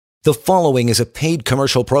The following is a paid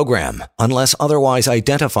commercial program. Unless otherwise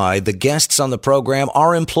identified, the guests on the program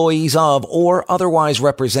are employees of or otherwise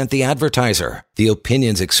represent the advertiser. The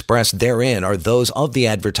opinions expressed therein are those of the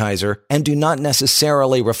advertiser and do not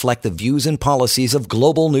necessarily reflect the views and policies of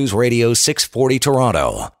Global News Radio 640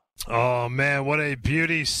 Toronto. Oh, man, what a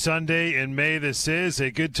beauty Sunday in May this is.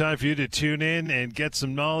 A good time for you to tune in and get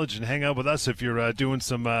some knowledge and hang out with us if you're doing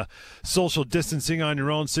some social distancing on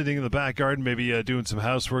your own, sitting in the back garden, maybe doing some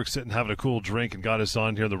housework, sitting, having a cool drink, and got us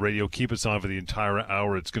on here on the radio. Keep us on for the entire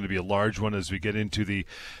hour. It's going to be a large one as we get into the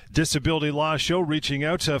Disability Law Show. Reaching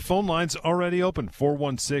out, phone lines already open.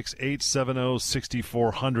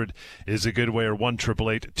 416-870-6400 is a good way, or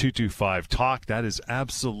 1-888-225-TALK. That is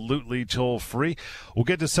absolutely toll-free. We'll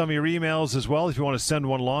get to some of your emails as well if you want to send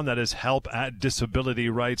one along. That is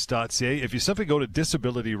help@disabilityrights.ca. If you simply go to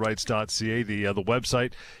disabilityrights.ca, the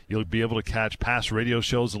website, you'll be able to catch past radio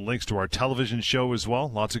shows and links to our television show as well.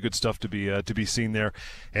 Lots of good stuff to be seen there.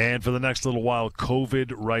 And for the next little while,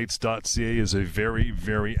 covidrights.ca is a very,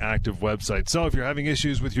 very active website. So if you're having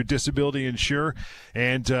issues with your disability insurer,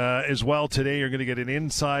 and as well today, you're going to get an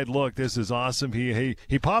inside look. This is awesome. He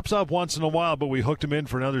pops up once in a while, but we hooked him in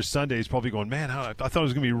for another Sunday. He's probably going, man, I thought it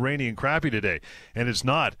was going to be rainy and crappy today, and it's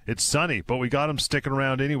not. It's sunny, but we got him sticking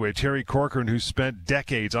around anyway. Terry Corcoran, who spent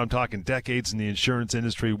decades, I'm talking decades in the insurance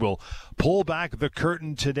industry, will pull back the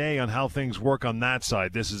curtain today on how things work on that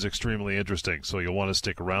side. This is extremely interesting, so you'll want to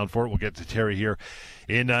stick around for it. We'll get to Terry here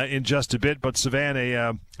in just a bit. But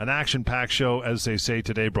Savannah, an action-packed show, as they say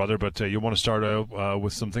today, brother. But you want to start out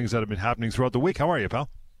with some things that have been happening throughout the week. How are you, pal?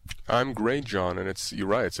 I'm great, John, and you're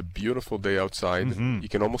right. It's a beautiful day outside. Mm-hmm. You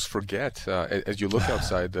can almost forget as you look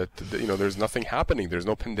outside that there's nothing happening. There's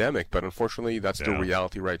no pandemic, but unfortunately, that's the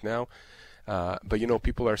reality right now. But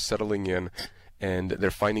people are settling in, and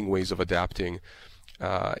they're finding ways of adapting.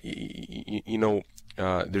 There's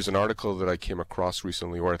an article that I came across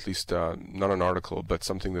recently, or at least not an article, but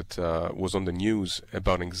something that was on the news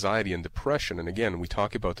about anxiety and depression. And again, we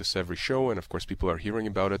talk about this every show, and of course people are hearing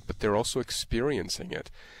about it, but they're also experiencing it.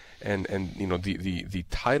 And the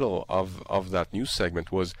title of that news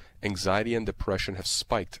segment was "Anxiety and Depression Have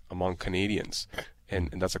Spiked Among Canadians,"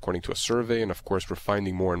 and that's according to a survey. And of course, we're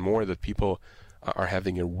finding more and more that people are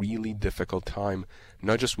having a really difficult time,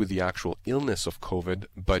 not just with the actual illness of COVID,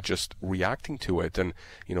 but just reacting to it, and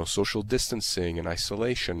social distancing and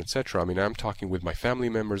isolation, etc. I mean, I'm talking with my family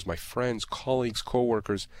members, my friends, colleagues,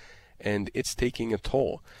 coworkers, and it's taking a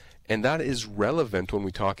toll. And that is relevant when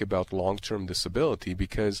we talk about long-term disability,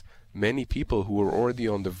 because many people who are already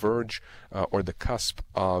on the verge or the cusp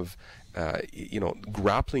of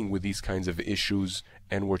grappling with these kinds of issues,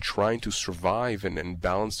 and were trying to survive and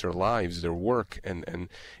balance their lives, their work, and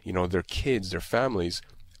their kids, their families,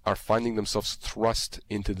 are finding themselves thrust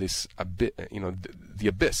into this the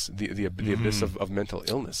abyss of mental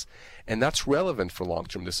illness. And that's relevant for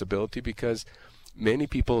long-term disability, because many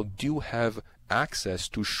people do have access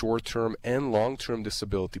to short-term and long-term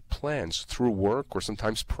disability plans through work, or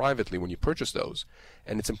sometimes privately when you purchase those.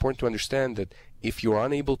 And it's important to understand that if you're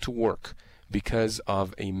unable to work because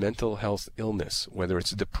of a mental health illness, whether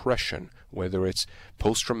it's depression, whether it's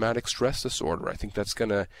post-traumatic stress disorder, I think that's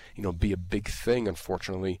going to be a big thing,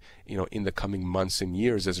 unfortunately, in the coming months and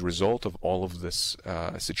years as a result of all of this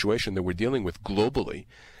situation that we're dealing with globally,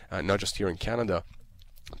 not just here in Canada.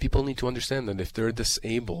 People need to understand that if they're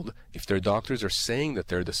disabled, if their doctors are saying that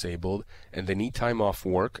they're disabled and they need time off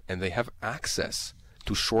work and they have access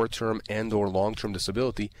to short-term and or long-term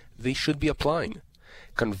disability, they should be applying.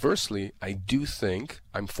 Conversely, I do think,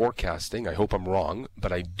 I'm forecasting, I hope I'm wrong,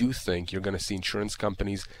 but I do think you're going to see insurance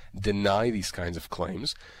companies deny these kinds of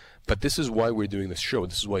claims. But this is why we're doing this show.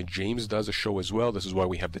 This is why James does a show as well. This is why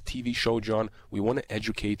we have the TV show, John. We want to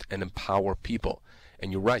educate and empower people.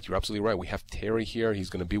 And you're right, you're absolutely right. We have Terry here. He's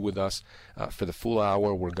going to be with us for the full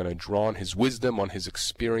hour. We're going to draw on his wisdom, on his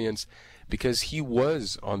experience, because he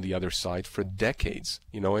was on the other side for decades,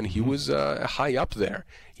 and he was high up there.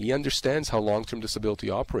 He understands how long-term disability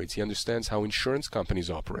operates. He understands how insurance companies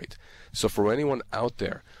operate. So for anyone out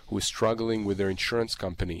there who is struggling with their insurance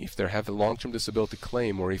company, if they have a long-term disability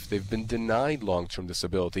claim, or if they've been denied long-term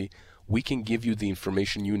disability, we can give you the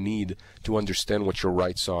information you need to understand what your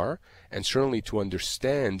rights are, and certainly to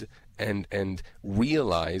understand and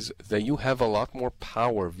realize that you have a lot more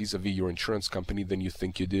power vis-a-vis your insurance company than you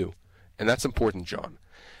think you do. And that's important, John.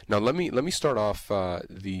 Now let me start off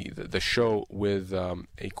the show with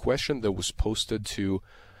a question that was posted to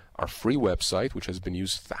our free website, which has been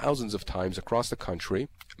used thousands of times across the country,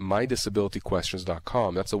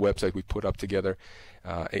 mydisabilityquestions.com. That's a website we put up together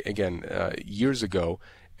years ago,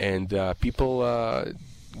 and people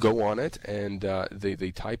go on it and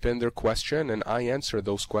they type in their question, and I answer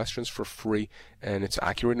those questions for free, and it's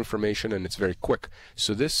accurate information and it's very quick.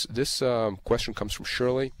 So this question comes from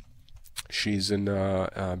Shirley. She's in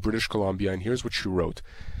British Columbia, and here's what she wrote.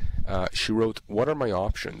 She wrote, "What are my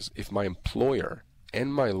options if my employer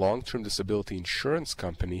and my long-term disability insurance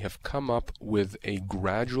company have come up with a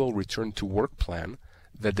gradual return to work plan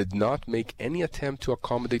that did not make any attempt to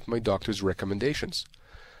accommodate my doctor's recommendations?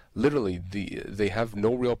 Literally, they have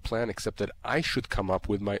no real plan except that I should come up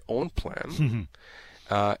with my own plan."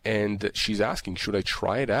 And she's asking, should I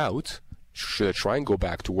try it out? Should I try and go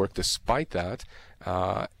back to work despite that?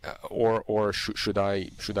 Or should I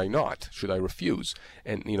not? Should I refuse?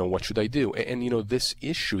 And what should I do? And this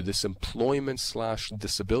issue, this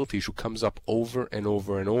employment/disability issue, comes up over and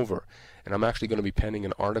over and over. And I'm actually going to be penning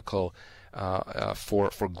an article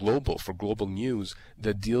for global news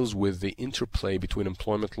that deals with the interplay between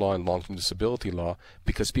employment law and long-term disability law,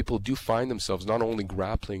 because people do find themselves not only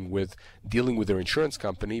grappling with dealing with their insurance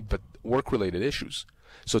company, but work-related issues.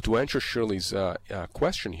 So to answer Shirley's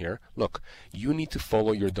question here, look, you need to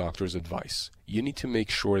follow your doctor's advice. You need to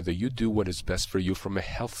make sure that you do what is best for you from a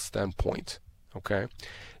health standpoint, okay?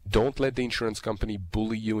 Don't let the insurance company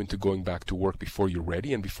bully you into going back to work before you're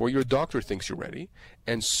ready and before your doctor thinks you're ready.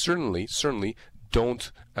 And certainly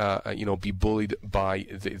don't be bullied by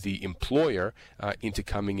the employer into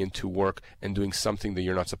coming into work and doing something that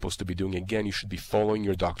you're not supposed to be doing. Again, you should be following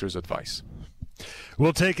your doctor's advice.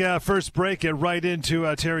 We'll take a first break, get right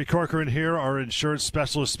into Terry Corcoran here. Our insurance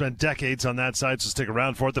specialist, spent decades on that side, so stick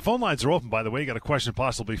around for it. The phone lines are open, by the way. You got a question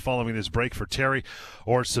possibly following this break for Terry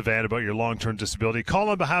or Savannah about your long-term disability. Call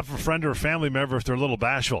on behalf of a friend or a family member if they're a little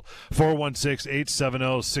bashful.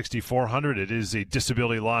 416-870-6400. It is the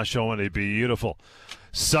Disability Law Show on a beautiful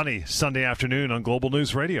sunny Sunday afternoon on Global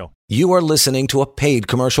News Radio. You are listening to a paid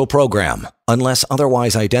commercial program. Unless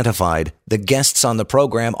otherwise identified, the guests on the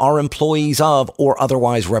program are employees of or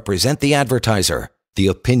otherwise represent the advertiser. The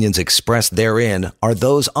opinions expressed therein are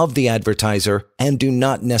those of the advertiser and do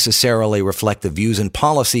not necessarily reflect the views and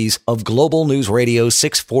policies of Global News Radio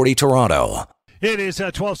 640 Toronto. It is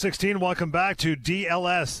 12:16. Welcome back to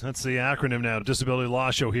DLS. That's the acronym now. Disability Law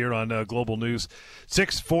Show here on Global News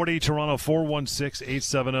 640 Toronto.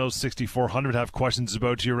 416-870-6400. Have questions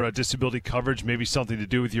about your disability coverage, maybe something to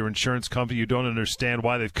do with your insurance company. You don't understand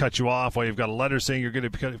why they've cut you off, why you've got a letter saying you're going to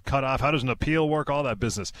be cut off. How does an appeal work? All that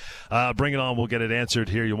business. Bring it on. We'll get it answered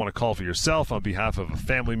here. You want to call for yourself on behalf of a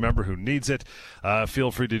family member who needs it. Feel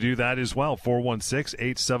free to do that as well.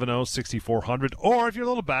 416-870-6400. Or if you're a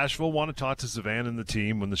little bashful, want to talk to Savannah and the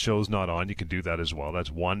team when the show's not on, you can do that as well. That's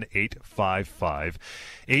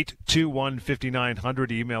 1-855-821-5900.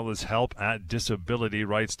 Email is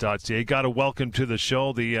help@disabilityrights.ca. Got to welcome to the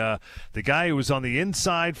show the guy who was on the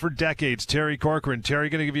inside for decades, Terry Corcoran. Terry,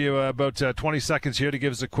 going to give you about 20 seconds here to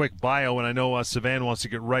give us a quick bio, and I know Savannah wants to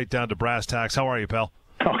get right down to brass tacks. How are you, pal?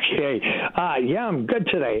 Okay. Yeah, I'm good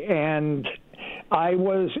today. And I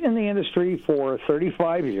was in the industry for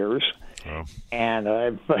 35 years. Oh. And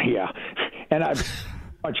I've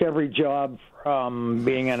much every job from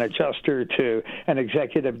being an adjuster to an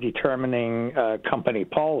executive determining company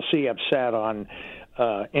policy. I've sat on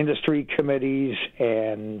industry committees,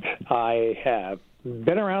 and I have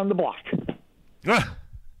been around the block.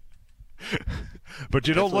 But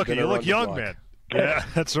you don't look it. You look young, man. Yeah,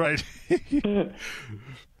 that's right.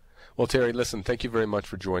 Well, Terry, listen, thank you very much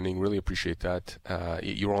for joining. Really appreciate that.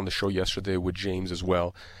 You were on the show yesterday with James as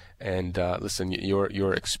well. And listen,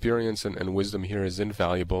 your experience and wisdom here is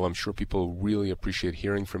invaluable. I'm sure people really appreciate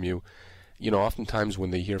hearing from you. Oftentimes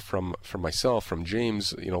when they hear from myself, from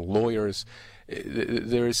James, lawyers,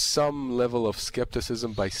 there is some level of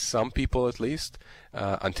skepticism by some people at least,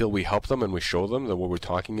 until we help them and we show them that what we're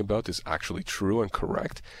talking about is actually true and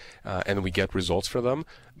correct, and we get results for them.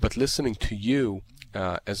 But listening to you,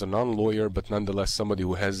 as a non-lawyer, but nonetheless somebody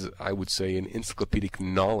who has, I would say, an encyclopedic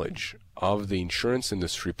knowledge of the insurance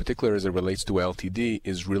industry, particularly as it relates to LTD,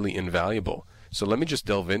 is really invaluable. So let me just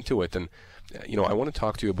delve into it. And, I want to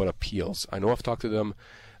talk to you about appeals. I know I've talked to them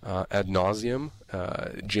ad nauseum.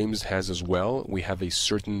 James has as well. We have a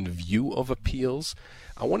certain view of appeals.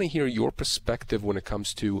 I want to hear your perspective when it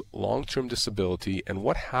comes to long-term disability and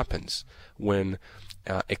what happens when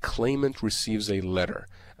a claimant receives a letter,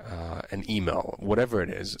 an email, whatever it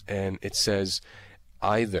is, and it says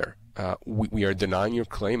either we are denying your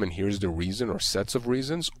claim and here's the reason or sets of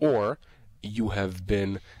reasons, or you have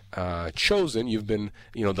been chosen, you've been,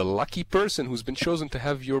 the lucky person who's been chosen to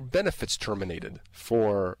have your benefits terminated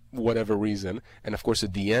for whatever reason. And of course,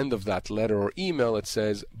 at the end of that letter or email, it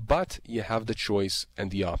says, but you have the choice and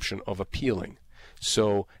the option of appealing.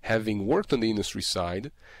 So having worked on the industry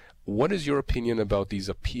side, what is your opinion about these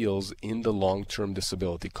appeals in the long-term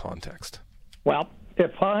disability context? Well,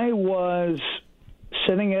 if I was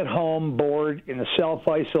sitting at home, bored, in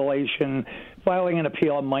self-isolation, filing an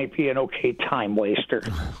appeal might be an okay time waster.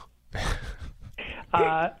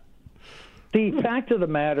 The fact of the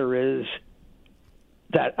matter is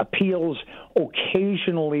that appeals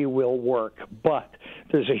occasionally will work, but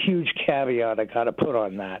there's a huge caveat I got to put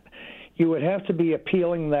on that. You would have to be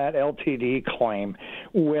appealing that LTD claim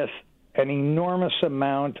with an enormous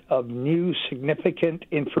amount of new significant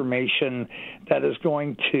information that is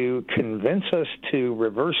going to convince us to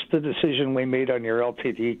reverse the decision we made on your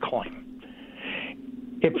LTD claim.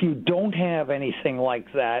 If you don't have anything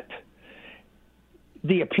like that,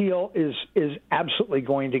 the appeal is absolutely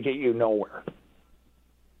going to get you nowhere.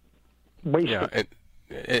 Yeah,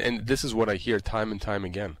 and this is what I hear time and time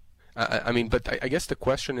again. I mean, but I guess the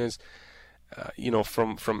question is,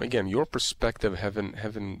 from again your perspective, having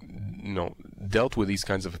dealt with these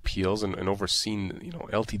kinds of appeals and overseen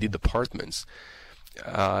LTD departments,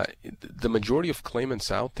 the majority of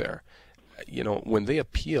claimants out there, when they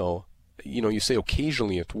appeal, you say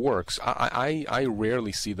occasionally it works. I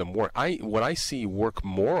rarely see them work. What I see work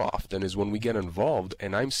more often is when we get involved,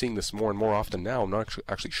 and I'm seeing this more and more often now. I'm not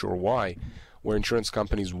actually sure why. Where insurance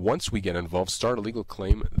companies, once we get involved, start a legal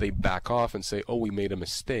claim, they back off and say, oh, we made a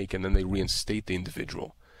mistake, and then they reinstate the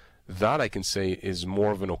individual. That, I can say, is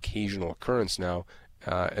more of an occasional occurrence now,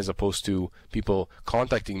 as opposed to people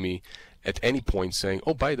contacting me at any point saying,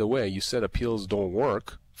 oh, by the way, you said appeals don't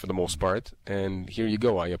work for the most part, and here you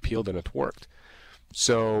go, I appealed and it worked.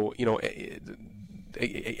 So,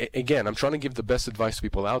 again, I'm trying to give the best advice to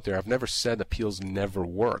people out there. I've never said appeals never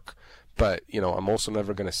work. But, I'm also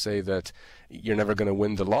never going to say that you're never going to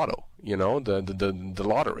win the lotto, the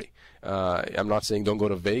lottery. I'm not saying don't go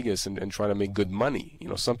to Vegas and try to make good money.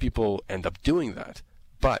 Some people end up doing that.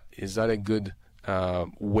 But is that a good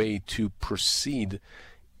way to proceed,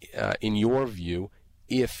 in your view,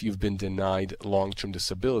 if you've been denied long-term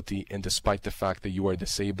disability and despite the fact that you are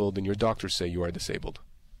disabled and your doctors say you are disabled?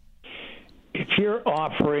 If you're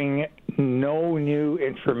offering no new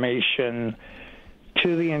information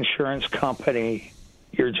to the insurance company,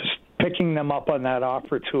 you're just picking them up on that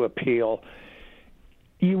offer to appeal,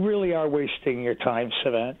 you really are wasting your time,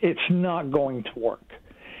 Savant. It's not going to work.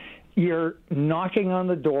 You're knocking on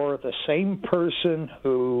the door of the same person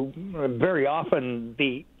who, very often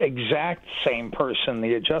the exact same person,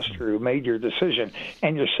 the adjuster who made your decision,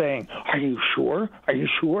 and you're saying, are you sure? Are you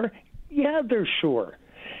sure? Yeah, they're sure.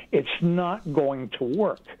 It's not going to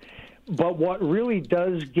work. But what really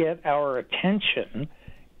does get our attention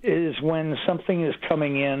is when something is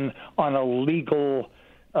coming in on a legal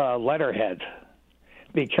letterhead,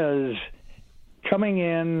 because coming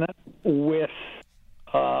in with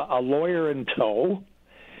a lawyer in tow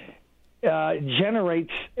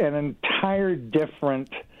generates an entire different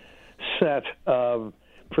set of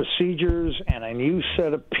procedures and a new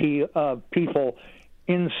set of people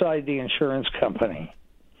inside the insurance company.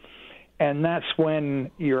 And that's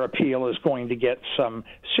when your appeal is going to get some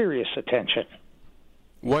serious attention.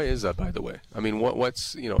 Why is that, by the way? I mean,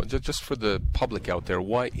 what's just for the public out there,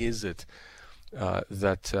 why is it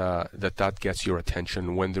that gets your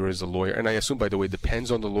attention when there is a lawyer? And I assume, by the way, it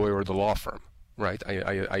depends on the lawyer or the law firm, right?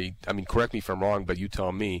 I mean, correct me if I'm wrong, but you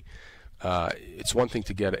tell me. It's one thing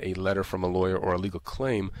to get a letter from a lawyer or a legal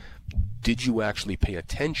claim. Did you actually pay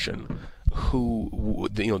attention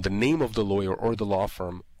the name of the lawyer or the law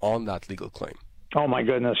firm on that legal claim? Oh my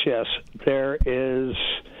goodness, yes. There is,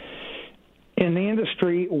 in the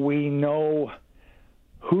industry, we know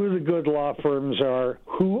who the good law firms are,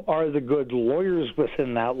 who are the good lawyers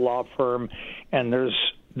within that law firm, and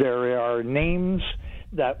there are names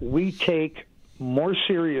that we take more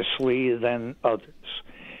seriously than others.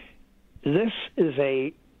 This is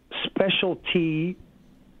a specialty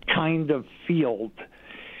kind of field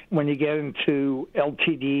when you get into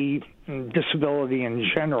LTD and disability in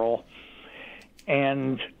general.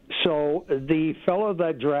 And so the fellow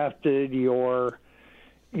that drafted your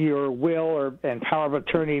will and power of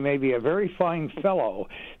attorney may be a very fine fellow,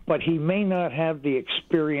 but he may not have the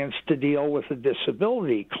experience to deal with a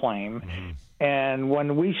disability claim. Mm-hmm. And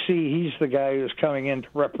when we see he's the guy who's coming in to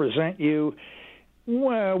represent you,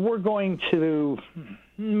 well, we're going to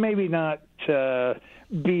maybe not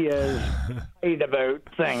be as tight about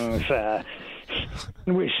things.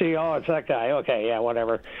 We see, oh, it's that guy. Okay, yeah,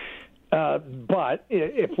 whatever. But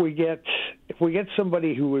if we get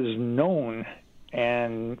somebody who is known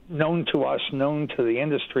to us, known to the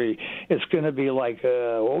industry, it's going to be like,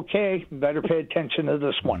 okay, better pay attention to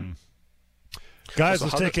this one. Guys,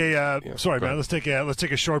 Also, let's take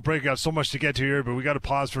a short break. We've got so much to get to here, but we got to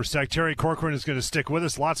pause for a sec. Terry Corcoran is going to stick with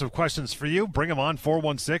us. Lots of questions for you. Bring them on,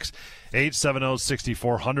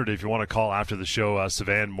 416-870-6400 if you want to call after the show,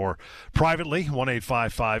 Sivan, more privately,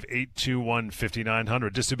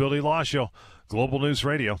 1-855-821-5900. Disability Law Show, Global News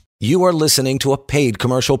Radio. You are listening to a paid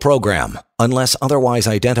commercial program. Unless otherwise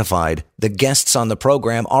identified, the guests on the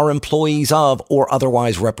program are employees of or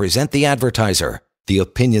otherwise represent the advertiser. The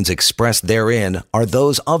opinions expressed therein are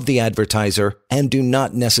those of the advertiser and do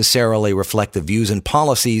not necessarily reflect the views and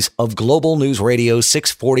policies of Global News Radio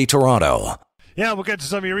 640 Toronto. Yeah, we'll get to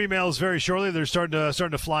some of your emails very shortly. They're starting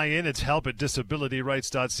to fly in. It's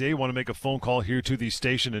help@disabilityrights.ca. You want to make a phone call here to the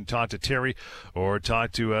station and talk to Terry or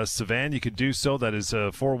talk to Sivan, you can do so. That is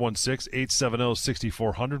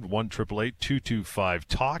 416-870-6400,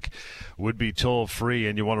 1-888-225-TALK. Would be toll-free,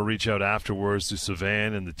 and you want to reach out afterwards to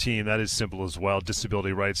Sivan and the team. That is simple as well,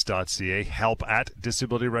 disabilityrights.ca,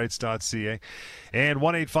 help@disabilityrights.ca, and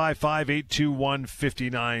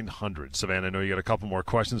 1-855-821-5900. Sivan, I know you got a couple more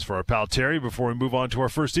questions for our pal Terry before we move on to our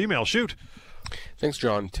first email. Shoot. Thanks,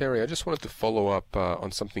 John. Terry, I just wanted to follow up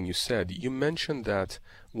on something you said. You mentioned that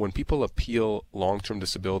when people appeal long-term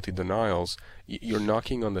disability denials, you're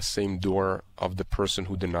knocking on the same door of the person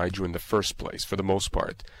who denied you in the first place, for the most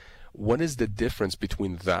part. What is the difference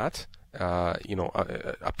between that,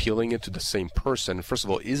 appealing it to the same person? First of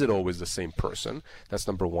all, is it always the same person? That's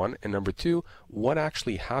number one. And number two, what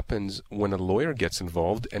actually happens when a lawyer gets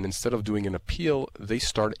involved and instead of doing an appeal, they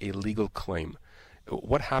start a legal claim?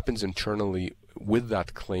 What happens internally with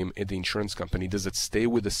that claim in the insurance company? Does it stay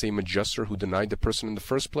with the same adjuster who denied the person in the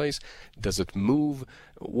first place? Does it move?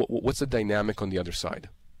 What's the dynamic on the other side?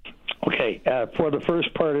 Okay, for the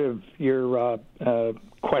first part of your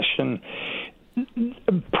question,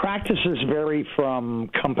 practices vary from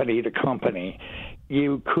company to company.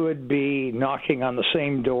 You could be knocking on the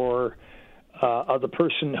same door of the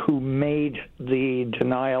person who made the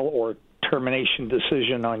denial or termination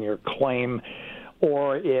decision on your claim,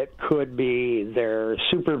 or it could be their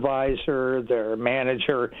supervisor, their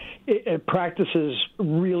manager. Practices,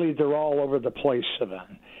 really, they're all over the place,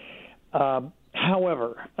 Sivan.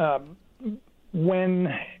 However,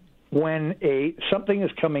 when something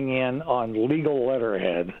is coming in on legal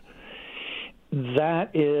letterhead,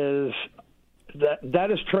 that is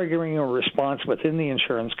triggering a response within the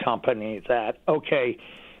insurance company that, okay,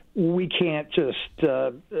 we can't just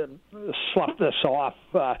slough this off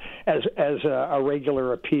as a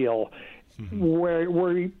regular appeal. Where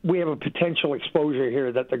we have a potential exposure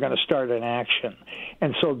here that they're going to start an action.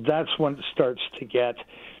 And so that's when it starts to get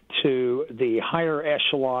to the higher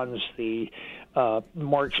echelons, the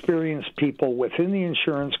more experienced people within the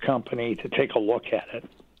insurance company to take a look at it.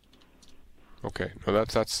 Okay, well,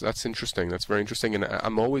 that's interesting. That's very interesting. And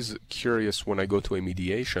I'm always curious when I go to a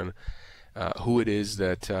mediation who it is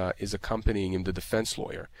that is accompanying the defense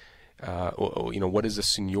lawyer. What is the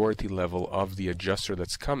seniority level of the adjuster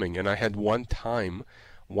that's coming? And I had one time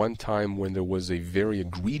when there was a very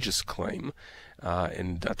egregious claim,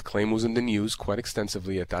 and that claim was in the news quite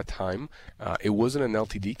extensively at that time. It wasn't an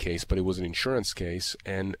LTD case, but it was an insurance case,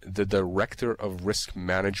 and the director of risk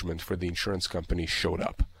management for the insurance company showed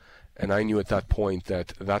up. And I knew at that point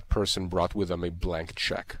that that person brought with them a blank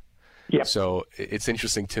check. Yep. So it's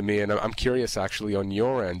interesting to me, and I'm curious actually on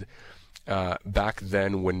your end, back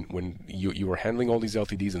then when you were handling all these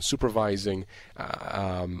LTDs and supervising,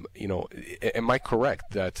 am I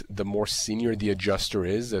correct that the more senior the adjuster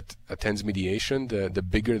is that attends mediation, the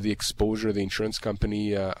bigger the exposure the insurance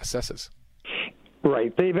company assesses?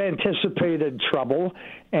 Right. They've anticipated trouble,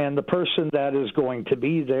 and the person that is going to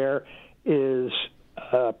be there is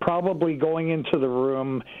probably going into the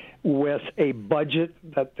room with a budget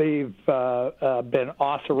that they've been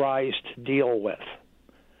authorized to deal with.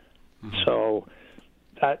 Mm-hmm. So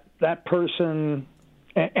that person,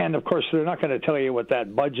 and of course they're not going to tell you what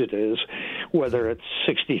that budget is, whether it's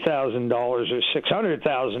 $60,000 or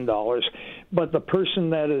 $600,000, but the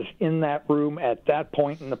person that is in that room at that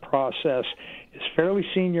point in the process is fairly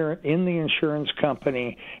senior in the insurance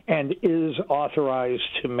company and is authorized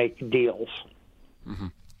to make deals. Mm-hmm.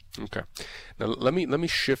 Okay. Now let me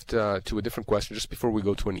shift to a different question just before we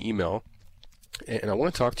go to an email. And I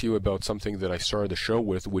want to talk to you about something that I started the show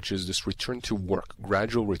with, which is this return to work,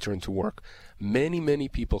 gradual return to work. Many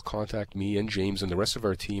people contact me and James and the rest of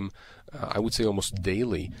our team, I would say almost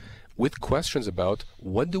daily, with questions about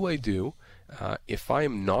what do I do If I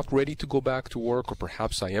am not ready to go back to work, or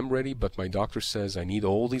perhaps I am ready, but my doctor says I need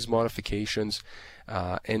all these modifications,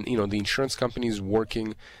 and the insurance company is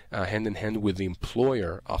working hand in hand with the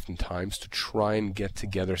employer oftentimes to try and get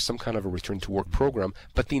together some kind of a return to work program,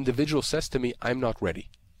 but the individual says to me, I'm not ready.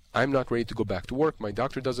 I'm not ready to go back to work. My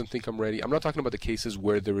doctor doesn't think I'm ready. I'm not talking about the cases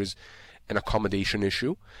where there is an accommodation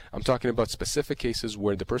issue. I'm talking about specific cases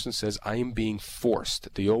where the person says, I am being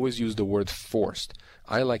forced. They always use the word forced.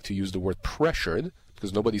 I like to use the word pressured,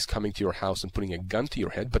 because nobody's coming to your house and putting a gun to your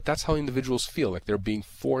head, but that's how individuals feel, like they're being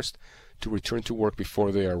forced to return to work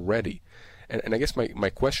before they are ready. And I guess my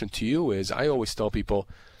question to you is, I always tell people,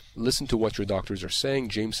 listen to what your doctors are saying.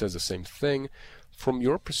 James says the same thing. From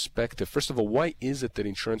your perspective, first of all, why is it that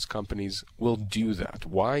insurance companies will do that?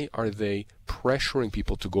 Why are they pressuring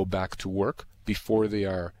people to go back to work before they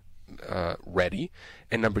are ready?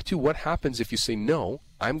 And number two, what happens if you say, no,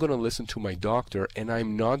 I'm going to listen to my doctor and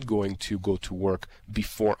I'm not going to go to work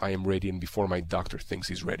before I am ready and before my doctor thinks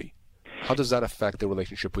he's ready? How does that affect the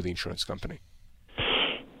relationship with the insurance company?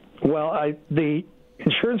 Well, the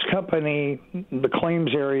insurance company, the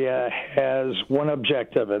claims area, has one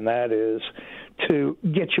objective, and that is to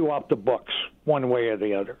get you off the books one way or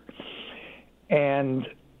the other. And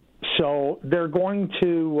so they're going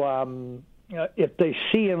to, if they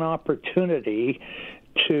see an opportunity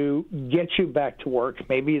to get you back to work,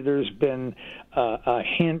 maybe there's been a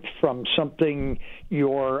hint from something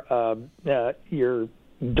your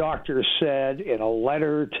doctor said in a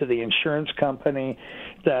letter to the insurance company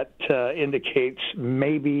that indicates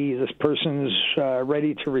maybe this person's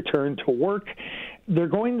ready to return to work, they're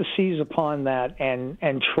going to seize upon that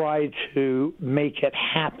and try to make it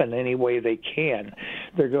happen any way they can.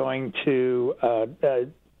 They're going to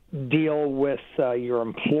deal with your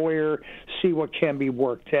employer, see what can be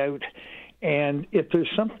worked out. And if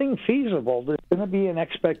there's something feasible, there's going to be an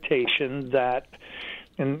expectation that,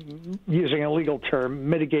 and using a legal term,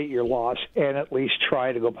 mitigate your loss and at least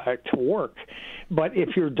try to go back to work. But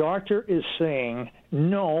if your doctor is saying,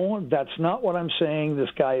 no, that's not what I'm saying, this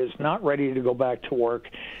guy is not ready to go back to work,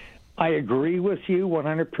 I agree with you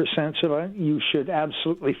 100%, so you should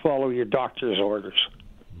absolutely follow your doctor's orders.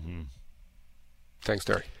 Mm-hmm. Thanks,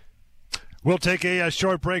 Terry. We'll take a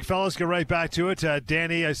short break, fellas. Get right back to it.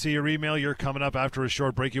 Danny, I see your email. You're coming up after a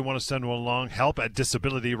short break. You want to send one along,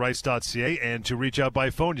 help@disabilityrights.ca. And to reach out by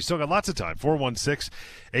phone, you still got lots of time.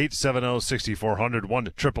 416-870-6400,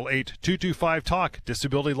 1-888-225-TALK.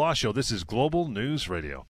 Disability Law Show. This is Global News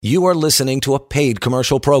Radio. You are listening to a paid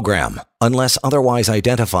commercial program. Unless otherwise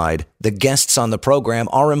identified, the guests on the program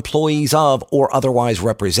are employees of or otherwise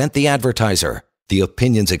represent the advertiser. The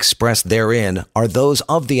opinions expressed therein are those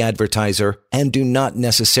of the advertiser and do not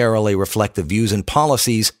necessarily reflect the views and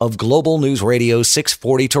policies of Global News Radio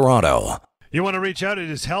 640 Toronto. You want to reach out, it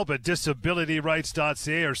is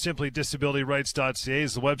help@disabilityrights.ca or simply disabilityrights.ca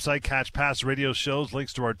is the website. Catch past radio shows,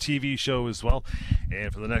 links to our TV show as well.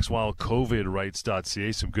 And for the next while,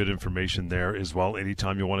 covidrights.ca, some good information there as well.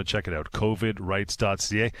 Anytime you want to check it out,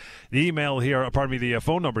 covidrights.ca. The email here, the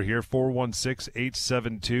phone number here,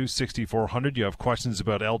 416-872-6400. You have questions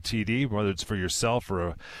about LTD, whether it's for yourself or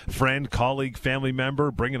a friend, colleague, family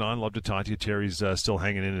member, bring it on. Love to talk to you. Terry's still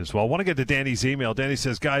hanging in as well. I want to get to Danny's email. Danny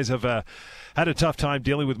says, guys, I've had a tough time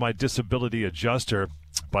dealing with my disability adjuster.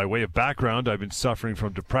 By way of background, I've been suffering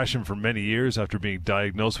from depression for many years after being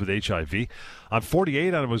diagnosed with HIV. I'm 48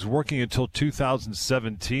 and I was working until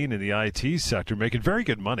 2017 in the IT sector, making very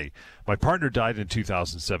good money. My partner died in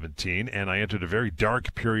 2017 and I entered a very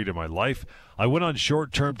dark period in my life. I went on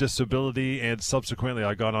short-term disability and subsequently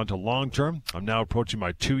I got onto long-term. I'm now approaching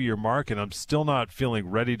my 2-year mark and I'm still not feeling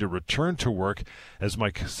ready to return to work as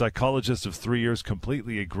my psychologist of 3 years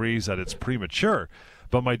completely agrees that it's premature.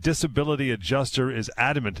 But my disability adjuster is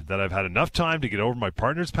adamant that I've had enough time to get over my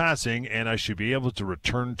partner's passing and I should be able to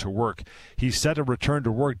return to work. He set a return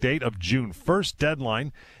to work date of June 1st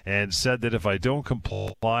deadline and said that if I don't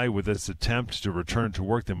comply with this attempt to return to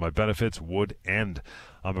work, then my benefits would end.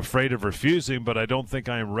 I'm afraid of refusing, but I don't think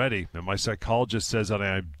I am ready. And my psychologist says that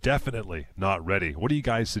I am definitely not ready. What do you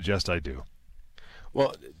guys suggest I do?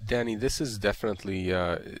 Well, Danny, this is definitely,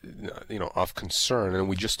 of concern. And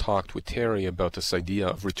we just talked with Terry about this idea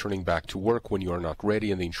of returning back to work when you are not ready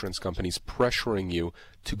and the insurance company's pressuring you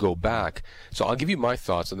to go back. So I'll give you my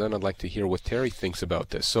thoughts, and then I'd like to hear what Terry thinks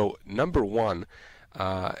about this. So, number one,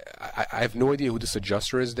 I have no idea who this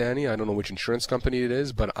adjuster is, Danny. I don't know which insurance company it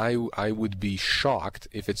is, but I would be shocked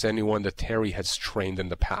if it's anyone that Terry has trained in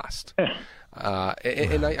the past.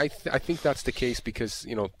 And I think that's the case because,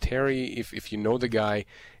 Terry, if you know the guy,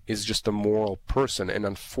 is just a moral person. And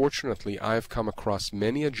unfortunately, I've come across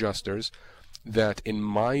many adjusters that, in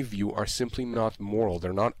my view, are simply not moral.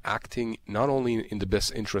 They're not acting not only in the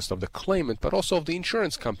best interest of the claimant, but also of the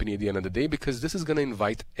insurance company at the end of the day, because this is going to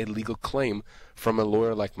invite a legal claim from a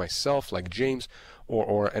lawyer like myself, like James,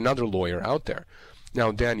 or another lawyer out there.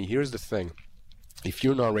 Now, Danny, here's the thing. If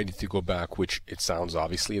you're not ready to go back, which it sounds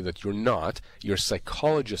obviously that you're not, your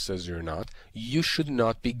psychologist says you're not, you should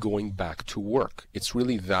not be going back to work. It's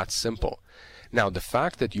really that simple. Now, the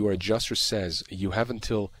fact that your adjuster says you have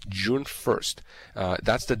until June 1st,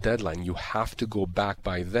 that's the deadline. You have to go back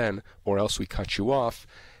by then or else we cut you off.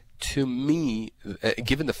 To me,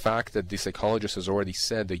 given the fact that the psychologist has already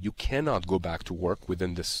said that you cannot go back to work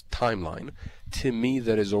within this timeline, to me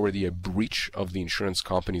that is already a breach of the insurance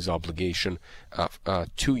company's obligation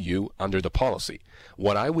to you under the policy.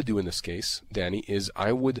 What I would do in this case, Danny, is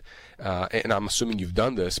I would, and I'm assuming you've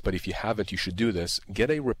done this, but if you haven't, you should do this,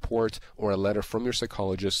 get a report or a letter from your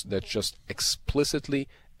psychologist that just explicitly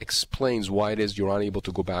explains why it is you're unable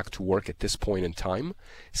to go back to work at this point in time.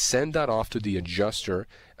 Send that off to the adjuster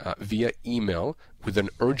via email with an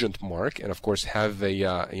urgent mark, and of course have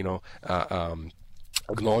a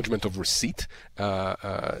acknowledgement of receipt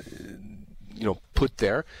put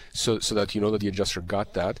there so that you know that the adjuster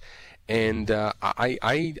got that. And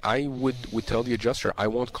I would tell the adjuster I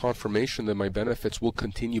want confirmation that my benefits will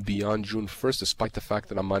continue beyond June 1st, despite the fact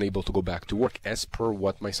that I'm unable to go back to work, as per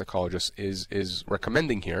what my psychologist is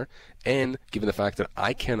recommending here, and given the fact that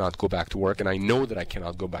I cannot go back to work, and I know that I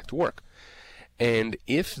cannot go back to work. And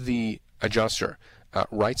if the adjuster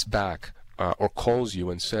writes back or calls you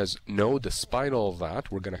and says, no, despite all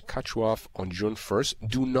that, we're going to cut you off on June 1st,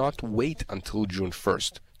 do not wait until June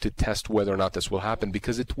 1st. To test whether or not this will happen,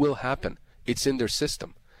 because it will happen. It's in their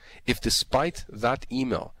system. If despite that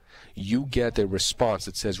email you get a response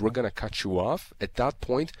that says we're going to cut you off, at that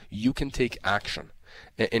point you can take action.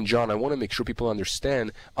 And John, I want to make sure people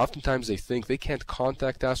understand, oftentimes they think they can't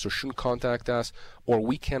contact us or shouldn't contact us or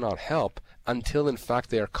we cannot help until in fact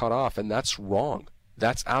they are cut off, and that's wrong.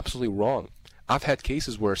 That's absolutely wrong. I've had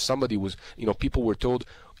cases where somebody was, people were told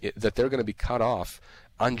that they're going to be cut off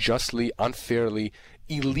unjustly, unfairly,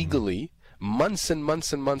 illegally, months and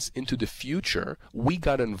months and months into the future. We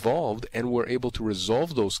got involved and were able to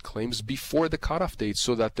resolve those claims before the cutoff date,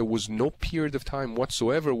 so that there was no period of time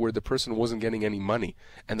whatsoever where the person wasn't getting any money.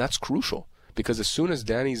 And that's crucial, because as soon as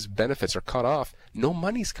Danny's benefits are cut off, no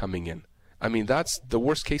money's coming in. I mean, that's the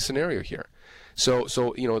worst case scenario here. So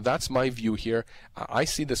that's my view here. I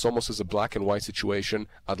see this almost as a black and white situation.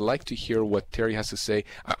 I'd like to hear what Terry has to say.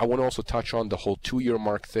 I want to also touch on the whole 2-year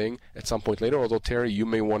mark thing at some point later, although Terry, you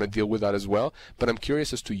may want to deal with that as well. But I'm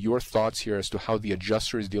curious as to your thoughts here as to how the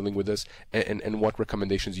adjuster is dealing with this and what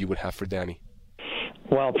recommendations you would have for Danny.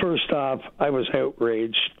 Well, first off, I was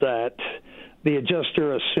outraged that the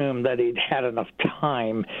adjuster assumed that he'd had enough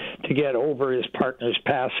time to get over his partner's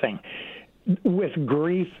passing. With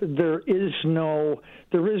grief, there is no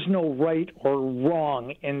right or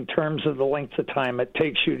wrong in terms of the length of time it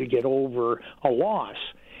takes you to get over a loss.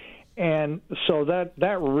 And so that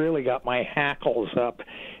really got my hackles up.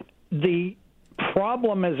 The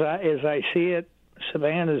problem as I see it,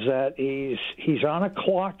 Sivan, is that he's on a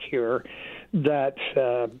clock here that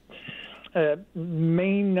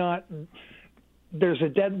may not. There's a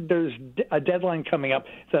deadline coming up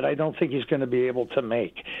that I don't think he's going to be able to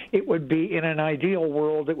make. It would be, in an ideal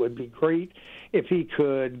world, it would be great if he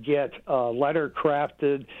could get a letter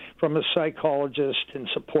crafted from a psychologist in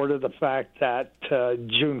support of the fact that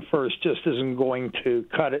June 1st just isn't going to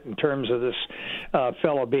cut it in terms of this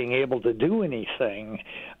fellow being able to do anything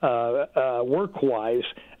work-wise.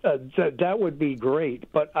 That would be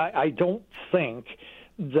great, but I don't think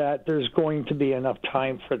that there's going to be enough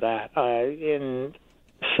time for that. And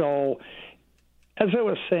so, as I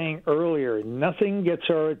was saying earlier, nothing gets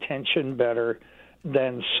our attention better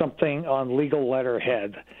than something on legal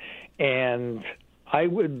letterhead. And I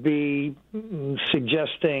would be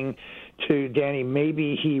suggesting to Danny,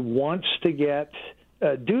 maybe he wants to do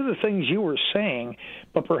the things you were saying,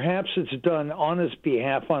 but perhaps it's done on his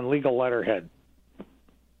behalf on legal letterhead.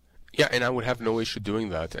 Yeah, and I would have no issue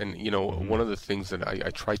doing that. And, one of the things that I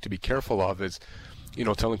try to be careful of is,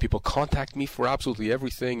 telling people, contact me for absolutely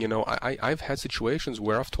everything. I've had situations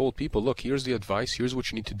where I've told people, look, here's the advice, here's what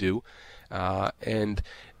you need to do. The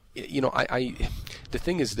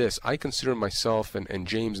thing is this, I consider myself and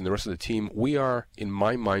James and the rest of the team, we are, in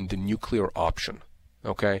my mind, the nuclear option.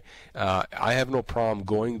 Okay, I have no problem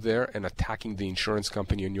going there and attacking the insurance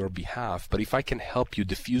company on your behalf. But if I can help you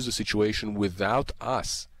diffuse the situation without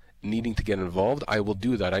us needing to get involved, I will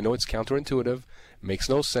do that. I know it's counterintuitive, makes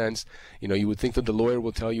no sense. You would think that the lawyer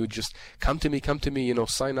will tell you, just come to me,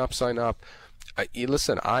 sign up.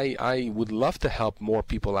 Listen, I would love to help more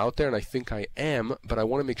people out there, and I think I am, but I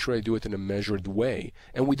want to make sure I do it in a measured way.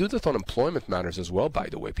 And we do this on employment matters as well, by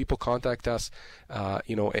the way. People contact us,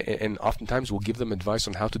 and oftentimes we'll give them advice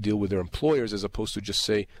on how to deal with their employers, as opposed to just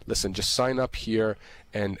say, listen, just sign up here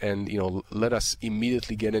and let us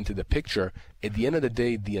immediately get into the picture. At the end of the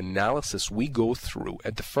day, the analysis we go through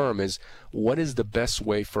at the firm is, what is the best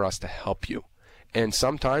way for us to help you? And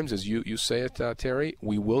sometimes, as you say it, Terry,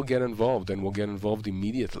 we will get involved, and we'll get involved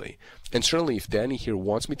immediately. And certainly if Danny here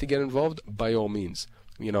wants me to get involved, by all means.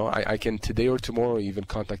 I can today or tomorrow even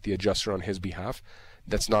contact the adjuster on his behalf.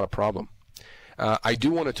 That's not a problem. I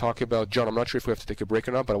do want to talk about, John, I'm not sure if we have to take a break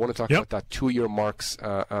or not, but I want to talk about that 2-year marks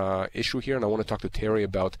issue here, and I want to talk to Terry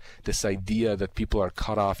about this idea that people are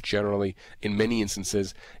cut off generally, in many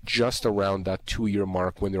instances, just around that 2-year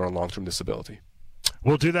mark when they're on long-term disability.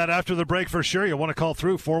 We'll do that after the break for sure. You'll want to call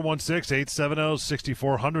through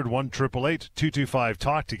 416-870-6400,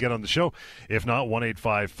 1-888-225-TALK to get on the show. If not,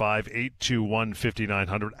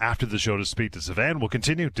 1-855-821-5900 after the show to speak to Sivan. We'll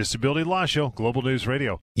continue. Disability Law Show, Global News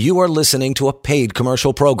Radio. You are listening to a paid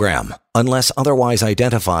commercial program. Unless otherwise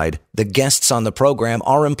identified, the guests on the program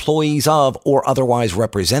are employees of or otherwise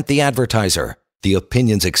represent the advertiser. The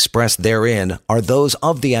opinions expressed therein are those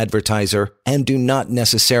of the advertiser and do not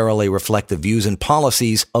necessarily reflect the views and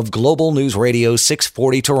policies of Global News Radio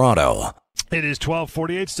 640 Toronto. It is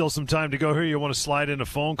 12:48. Still some time to go here. You want to slide in a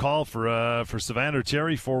phone call for Sivan or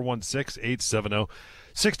Terry,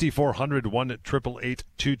 416-870-6400,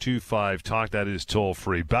 1-888-225-TALK. That is toll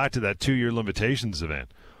free. Back to that 2-year limitation, Sivan.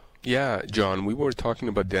 Yeah, John, we were talking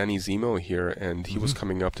about Danny's email here, and he was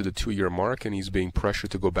coming up to the 2-year mark, and he's being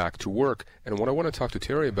pressured to go back to work. And what I want to talk to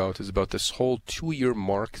Terry about is about this whole 2-year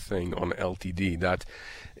mark thing on LTD, that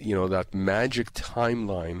magic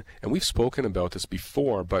timeline. And we've spoken about this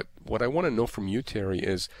before, but what I want to know from you, Terry,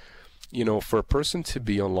 is, for a person to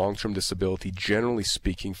be on long-term disability, generally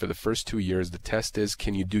speaking, for the first 2 years, the test is,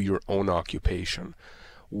 can you do your own occupation?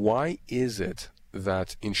 Why is it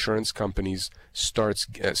that insurance companies start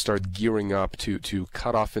gearing up to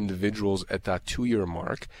cut off individuals at that 2-year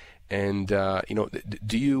mark? And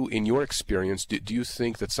do you, in your experience, do you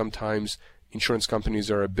think that sometimes insurance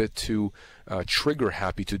companies are a bit too trigger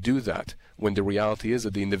happy to do that, when the reality is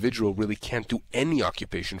that the individual really can't do any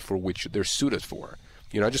occupation for which they're suited for?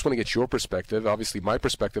 I just want to get your perspective. Obviously, my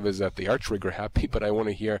perspective is that they are trigger happy, but I want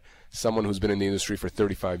to hear someone who's been in the industry for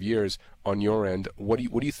 35 years on your end. What do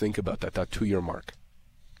you think about that 2-year mark?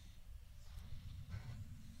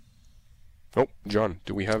 Oh, John,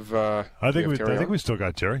 do we have? I think we still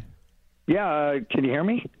got Terry. Yeah, can you hear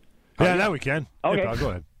me? Yeah, now we can. Okay, go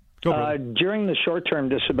ahead. Go, during the short-term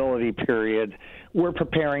disability period, we're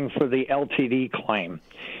preparing for the LTD claim.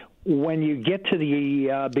 When you get to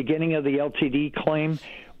the beginning of the LTD claim,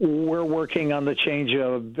 we're working on the change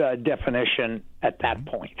of definition at that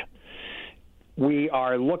point. We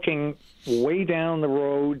are looking way down the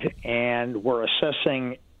road, and we're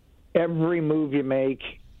assessing every move you make,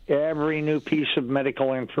 every new piece of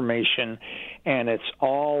medical information, and it's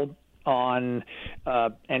all on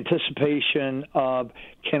anticipation of,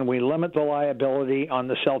 can we limit the liability on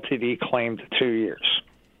this LTD claim to 2 years?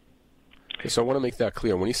 Okay, so I want to make that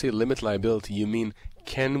clear. When you say limit liability, you mean,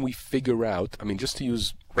 can we figure out, just to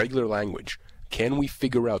use regular language, can we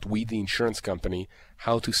figure out, we the insurance company,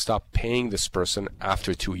 how to stop paying this person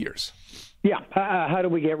after 2 years? Yeah. How do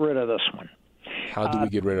we get rid of this one? How do we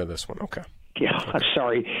get rid of this one? Okay. Yeah, okay. I'm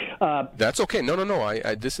sorry. That's okay. No.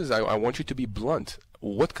 I want you to be blunt.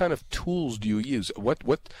 What kind of tools do you use? What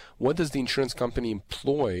does the insurance company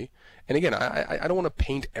employ? And again, I don't want to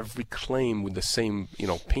paint every claim with the same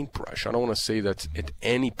paintbrush. I don't want to say that at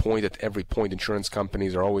any point, at every point, insurance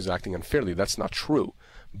companies are always acting unfairly. That's not true.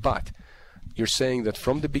 But you're saying that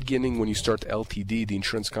from the beginning, when you start LTD, the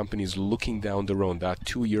insurance company is looking down the road, that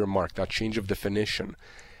 2-year mark, that change of definition.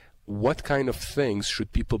 What kind of things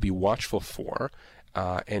should people be watchful for?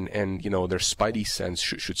 And their spidey sense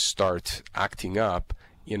should start acting up,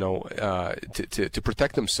 to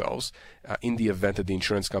protect themselves in the event that the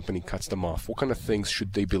insurance company cuts them off. What kind of things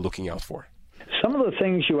should they be looking out for? Some of the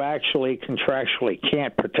things you actually contractually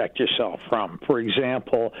can't protect yourself from. For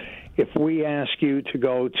example, if we ask you to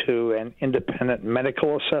go to an independent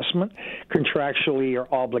medical assessment, contractually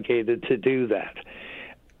you're obligated to do that.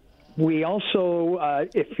 We also,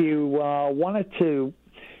 if you wanted to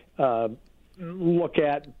look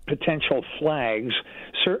at potential flags,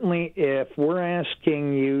 certainly if we're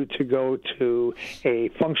asking you to go to a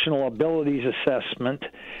functional abilities assessment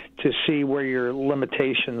to see where your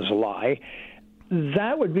limitations lie,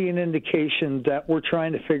 that would be an indication that we're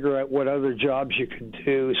trying to figure out what other jobs you could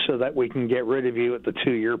do so that we can get rid of you at the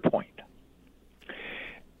 2-year point.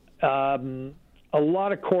 a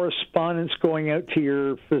lot of correspondence going out to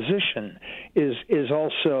your physician is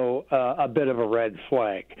also a bit of a red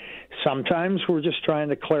flag. Sometimes we're just trying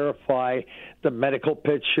to clarify the medical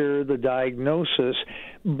picture, the diagnosis,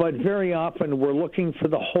 but very often we're looking for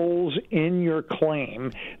the holes in your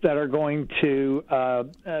claim that are going to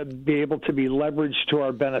be able to be leveraged to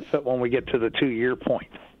our benefit when we get to the 2-year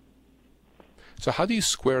point. So how do you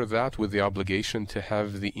square that with the obligation to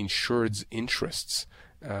have the insured's interests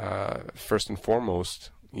first and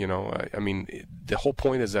foremost? You know, I mean, the whole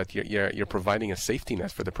point is that you're providing a safety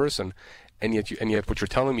net for the person, and yet what you're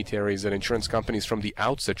telling me, Terry, is that insurance companies from the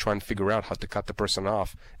outset try and figure out how to cut the person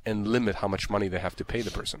off and limit how much money they have to pay the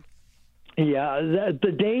person. Yeah,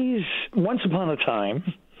 the days, once upon a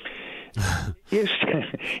time,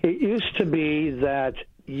 it used to be that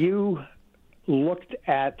you looked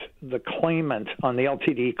at the claimant on the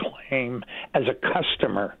LTD claim as a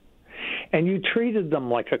customer, and you treated them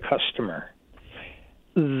like a customer.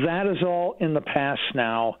 That is all in the past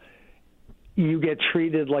now. You get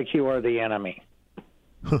treated like you are the enemy.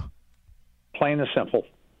 Plain and simple.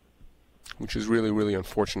 Which is really, really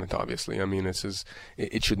unfortunate, obviously. I mean,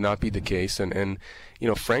 it should not be the case. And you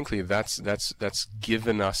know, frankly, that's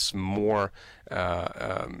given us more,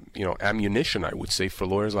 ammunition, I would say, for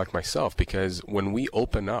lawyers like myself, because when we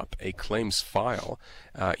open up a claims file,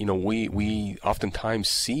 we oftentimes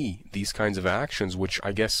see these kinds of actions, which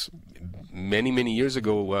I guess many, many years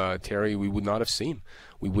ago, Terry, we would not have seen.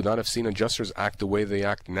 We would not have seen adjusters act the way they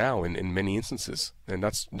act now in many instances. And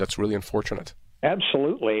that's really unfortunate.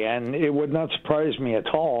 Absolutely, and it would not surprise me at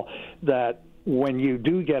all that when you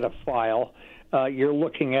do get a file, you're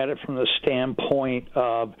looking at it from the standpoint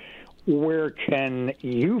of where can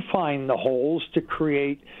you find the holes to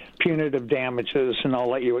create punitive damages, and I'll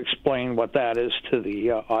let you explain what that is to the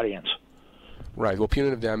audience. Right. Well,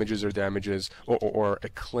 punitive damages are damages or a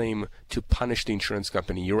claim to punish the insurance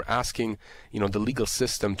company. You're asking, the legal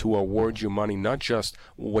system to award you money, not just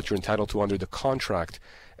what you're entitled to under the contract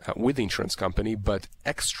with the insurance company, but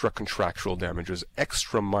extra contractual damages,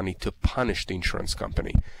 extra money to punish the insurance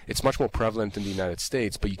company. It's much more prevalent in the United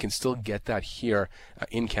States, but you can still get that here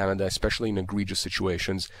in Canada, especially in egregious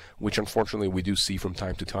situations, which unfortunately we do see from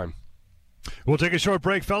time to time. We'll take a short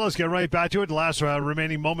break, fellas. Get right back to it. The last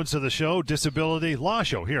remaining moments of the show, Disability Law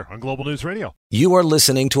Show here on Global News Radio. You are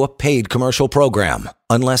listening to a paid commercial program.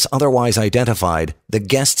 Unless otherwise identified, the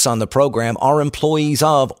guests on the program are employees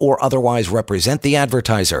of or otherwise represent the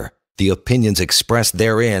advertiser. The opinions expressed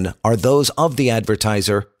therein are those of the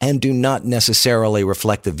advertiser and do not necessarily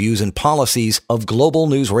reflect the views and policies of Global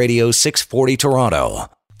News Radio 640 Toronto.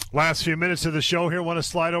 Last few minutes of the show here. Want to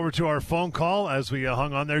slide over to our phone call as we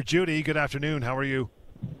hung on there. Judy, good afternoon. How are you?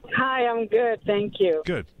 Hi, I'm good. Thank you.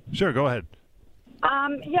 Good. Sure, go ahead.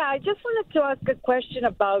 I just wanted to ask a question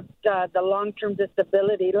about the long-term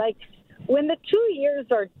disability. Like, when the 2 years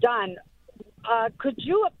are done, could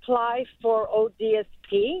you apply for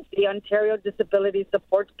ODSP, the Ontario Disability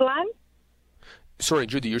Support Plan? Sorry,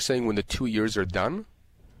 Judy, you're saying when the 2 years are done?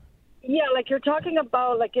 Yeah, like you're talking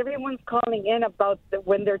about, like everyone's calling in about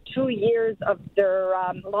when their 2 years of their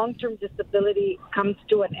long-term disability comes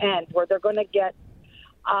to an end, where they're going to get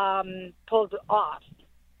pulled off.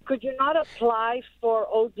 Could you not apply for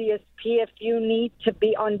ODSP if you need to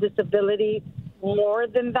be on disability more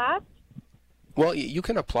than that? Well, you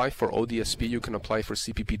can apply for ODSP, you can apply for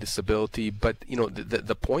CPP disability, but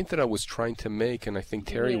the point that I was trying to make, and I think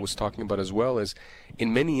Terry was talking about as well, is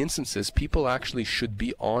in many instances people actually should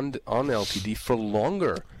be on LTD for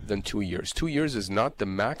longer than 2 years. 2 years is not the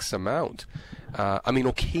max amount.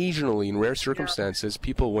 Occasionally, in rare circumstances,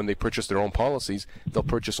 people, when they purchase their own policies, they'll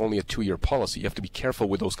purchase only a 2-year policy. You have to be careful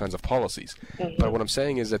with those kinds of policies. But what I'm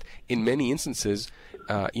saying is that in many instances,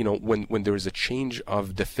 when there is a change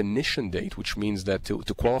of definition date, which means that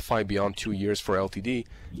to qualify beyond 2 years for LTD,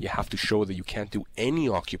 you have to show that you can't do any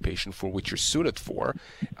occupation for which you're suited for.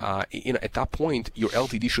 At that point, your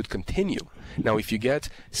LTD should continue. Now, if you get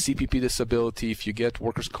CPP disability, if you get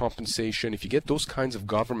workers' compensation, if you get those kinds of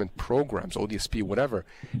government programs, ODSP, whatever,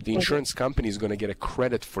 the insurance company is going to get a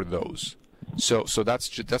credit for those. So that's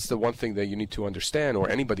the one thing that you need to understand, or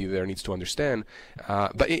anybody there needs to understand.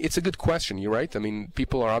 But it's a good question. You're right. I mean,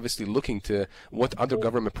 people are obviously looking to what other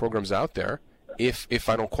government programs out there if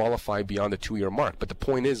I don't qualify beyond the 2-year mark. But the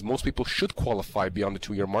point is, most people should qualify beyond the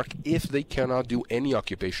 2-year mark if they cannot do any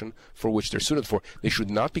occupation for which they're suited for. They should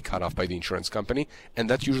not be cut off by the insurance company, and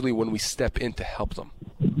that's usually when we step in to help them.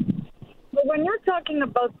 But when you're talking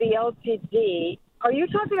about the LTD, are you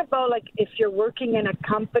talking about like if you're working in a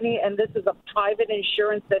company and this is a private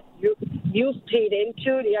insurance that you've paid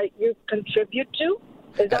into, you contribute to?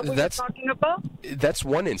 Is that what you're talking about? That's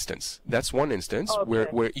one instance. Okay.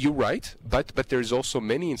 where you're right, but there's also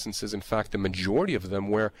many instances, in fact, the majority of them,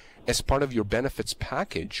 where as part of your benefits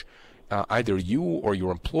package, either you or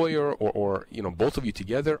your employer or both of you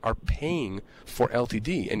together are paying for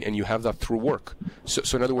LTD, and you have that through work.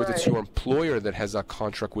 So in other words, it's your employer that has that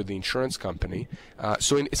contract with the insurance company.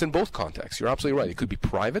 It's in both contexts. You're absolutely right. It could be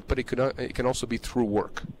private, but it can also be through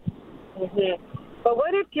work. Mm-hmm. But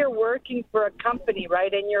what if you're working for a company,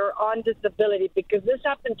 right, and you're on disability? Because this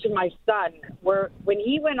happened to my son, where when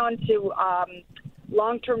he went on to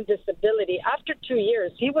long-term disability, after 2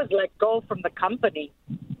 years, he was let go from the company.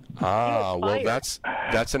 Well, that's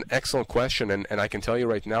an excellent question, and I can tell you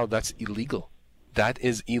right now that's illegal. That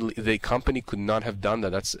is the company could not have done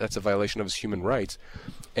that. That's a violation of his human rights,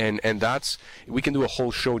 and we can do a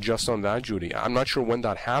whole show just on that, Judy. I'm not sure when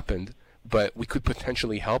that happened, but we could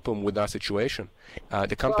potentially help him with that situation.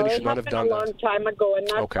 The company should not have done that. It happened a long time ago, and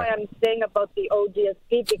that's why I'm saying about the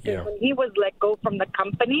ODSP, because when he was let go from the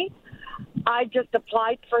company, I just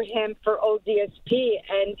applied for him for ODSP,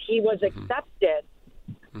 and he was accepted.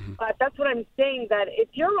 Mm-hmm. But that's what I'm saying, that if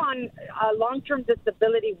you're on long-term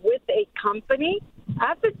disability with a company,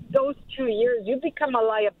 after those 2 years, you become a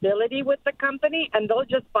liability with the company, and they'll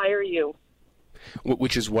just fire you.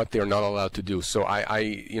 Which is what they're not allowed to do. So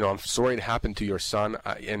I'm sorry it happened to your son.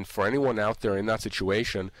 And for anyone out there in that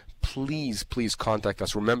situation, please contact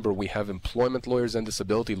us. Remember, we have employment lawyers and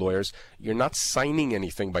disability lawyers. You're not signing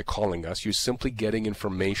anything by calling us. You're simply getting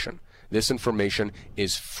information. This information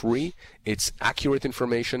is free. It's accurate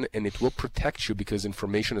information, and it will protect you because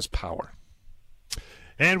information is power.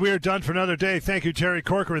 And we are done for another day. Thank you, Terry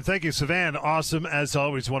Corcoran. Thank you, Sivan. Awesome. As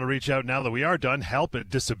always, want to reach out now that we are done.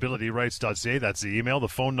 help@disabilityrights.ca. That's the email. The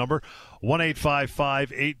phone number,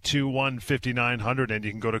 1-855-821-5900. And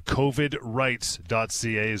you can go to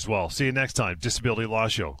covidrights.ca as well. See you next time. Disability Law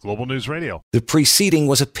Show, Global News Radio. The preceding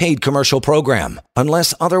was a paid commercial program.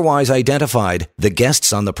 Unless otherwise identified, the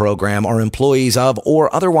guests on the program are employees of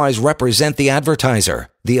or otherwise represent the advertiser.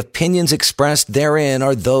 The opinions expressed therein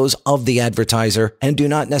are those of the advertiser and do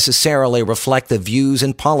not necessarily reflect the views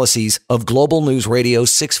and policies of Global News Radio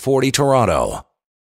 640 Toronto.